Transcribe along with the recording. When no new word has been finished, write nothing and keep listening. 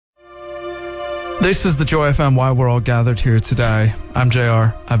This is the Joyfm, why we're all gathered here today. I'm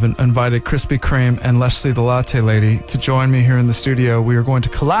JR. I've invited Krispy Kreme and Leslie the Latte Lady to join me here in the studio. We are going to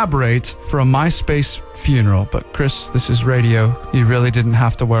collaborate for a MySpace funeral. But Chris, this is radio. You really didn't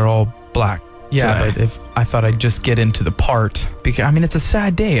have to wear all black. Yeah, today. but if I thought I'd just get into the part, because I mean, it's a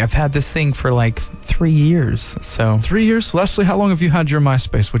sad day. I've had this thing for like 3 years. So 3 years? Leslie, how long have you had your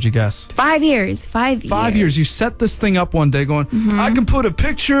MySpace? Would you guess? 5 years. 5 years. 5 years. You set this thing up one day going, I can put a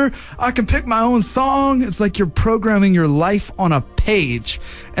picture, I can pick my own song. It's like you're programming your life on a page.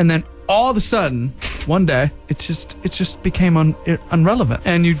 And then all of a sudden, one day, it just became irrelevant.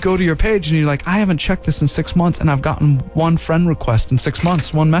 And you'd go to your page and you're like, I haven't checked this in 6 months and I've gotten one friend request in 6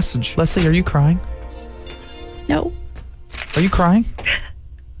 months, one message. Leslie, are you crying? No. Are you crying?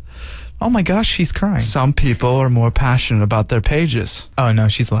 Oh my gosh, she's crying. Some people are more passionate about their pages. Oh no,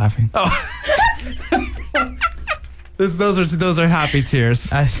 she's laughing. Oh. Those are happy tears.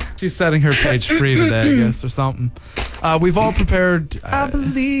 She's setting her page free today, I guess, or something. We've all prepared. I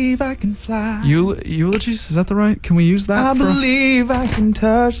believe I can fly. Eulogies? Is that the right? Can we use that? I believe I can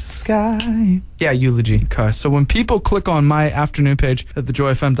touch the sky. Yeah, eulogy. Okay, so when people click on my afternoon page at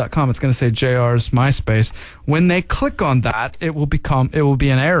thejoyfm.com, it's going to say JR's MySpace. When they click on that, it will be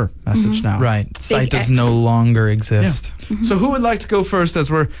an error message now. Right. Site does X. no longer exist. Yeah. So who would like to go first?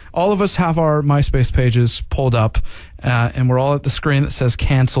 As all of us have our MySpace pages pulled up, and we're all at the screen that says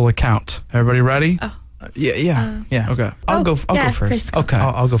cancel account. Everybody ready? Oh. Yeah. Okay. I'll go yeah, first. Chris, go. Okay.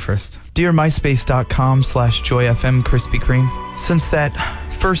 I'll go first. Dear myspace.com/joyfm Krispy Kreme, since that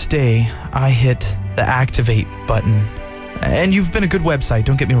first day I hit the activate button, and you've been a good website,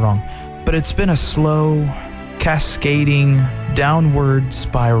 don't get me wrong, but it's been a slow, cascading, downward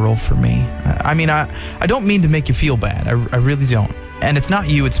spiral for me. I mean, I don't mean to make you feel bad. I really don't. And it's not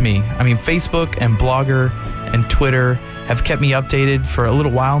you, it's me. I mean, Facebook and Blogger and Twitter have kept me updated for a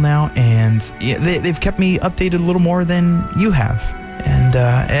little while now, and they've kept me updated a little more than you have. And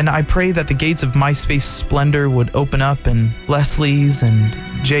I pray that the gates of MySpace splendor would open up, and Leslie's and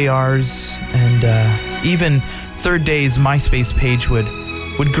JR's and even Third Day's MySpace page would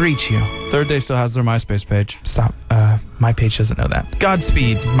greet you. Third Day still has their MySpace page. Stop. My page doesn't know that.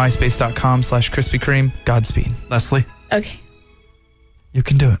 Godspeed. myspace.com/Krispy Kreme. Godspeed. Leslie, Okay. you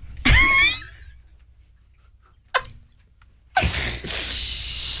can do it.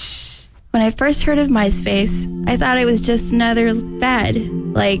 When I first heard of MySpace, I thought it was just another fad,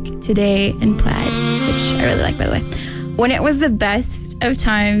 like Today and Plaid, which I really like, by the way. When it was the best of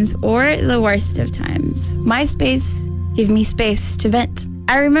times or the worst of times, MySpace gave me space to vent.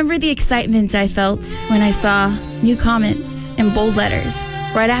 I remember the excitement I felt when I saw new comments in bold letters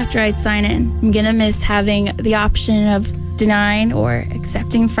right after I'd sign in. I'm gonna miss having the option of denying or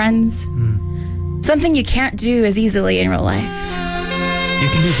accepting friends. Something you can't do as easily in real life. You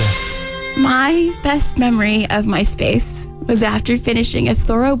can do this. My best memory of MySpace was after finishing a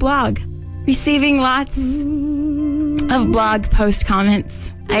thorough blog, receiving lots of blog post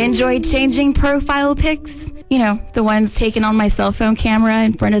comments. I enjoyed changing profile pics, the ones taken on my cell phone camera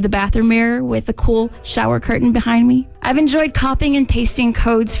in front of the bathroom mirror with a cool shower curtain behind me. I've enjoyed copying and pasting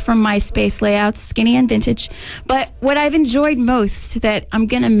codes from MySpace layouts, skinny and vintage. But what I've enjoyed most that I'm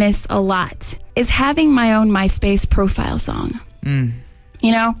gonna miss a lot is having my own MySpace profile song.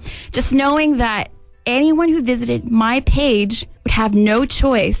 Just knowing that anyone who visited my page would have no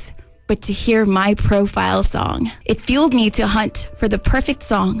choice but to hear my profile song. It fueled me to hunt for the perfect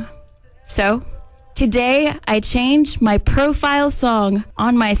song. So, today I changed my profile song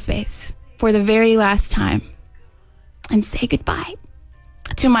on MySpace for the very last time and say goodbye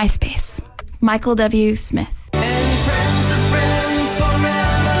to MySpace. Michael W. Smith.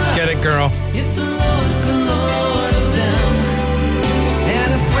 Get it, girl.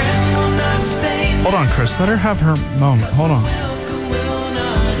 Hold on, Chris. Let her have her moment. Hold on.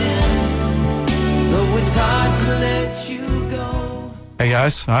 Hey,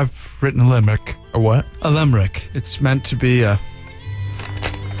 guys. I've written a limerick. A what? A limerick. It's meant to be a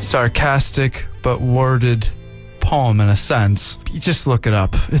sarcastic but worded poem in a sense. You just look it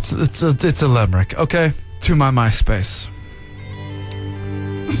up. It's a limerick, okay? To my MySpace.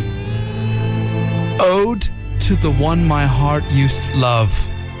 Ode to the one my heart used to love.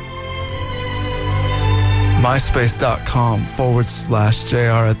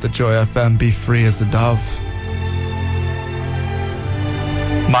 MySpace.com/JR at the Joyfm. Be free as a dove.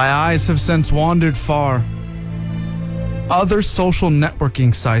 My eyes have since wandered far. Other social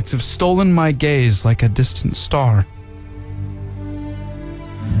networking sites have stolen my gaze like a distant star.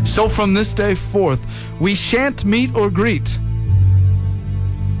 So from this day forth, we shan't meet or greet.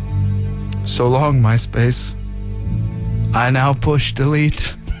 So long, MySpace. I now push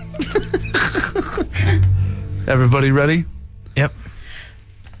delete. Everybody ready? Yep.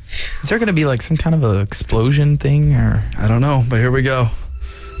 Is there going to be like some kind of an explosion thing, or? I don't know, but here we go.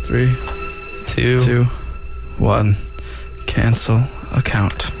 3, 2, 1. Cancel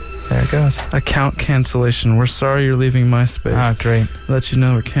account. There it goes. Account cancellation. We're sorry you're leaving MySpace. Ah, great. Let you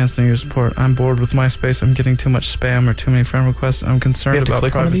know we're canceling your support. I'm bored with MySpace. I'm getting too much spam or too many friend requests. I'm concerned about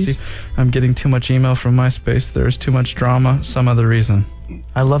privacy. I'm getting too much email from MySpace. There's too much drama. Some other reason.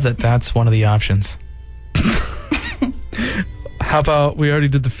 I love that that's one of the options. How about we already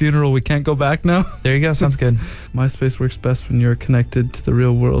did the funeral? We can't go back now? There you go. Sounds good. MySpace works best when you're connected to the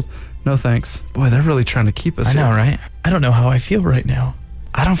real world. No thanks. Boy, they're really trying to keep us I here. know, right? I don't know how I feel right now.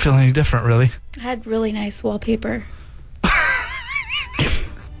 I don't feel any different, really. I had really nice wallpaper.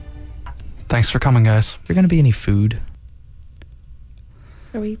 Thanks for coming, guys. Is there going to be any food?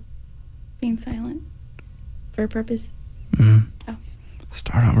 Are we being silent for a purpose? Mm. Oh.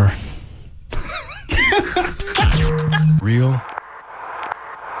 Start over. Real.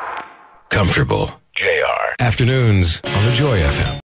 Comfortable. JR. Afternoons on the Joy FM.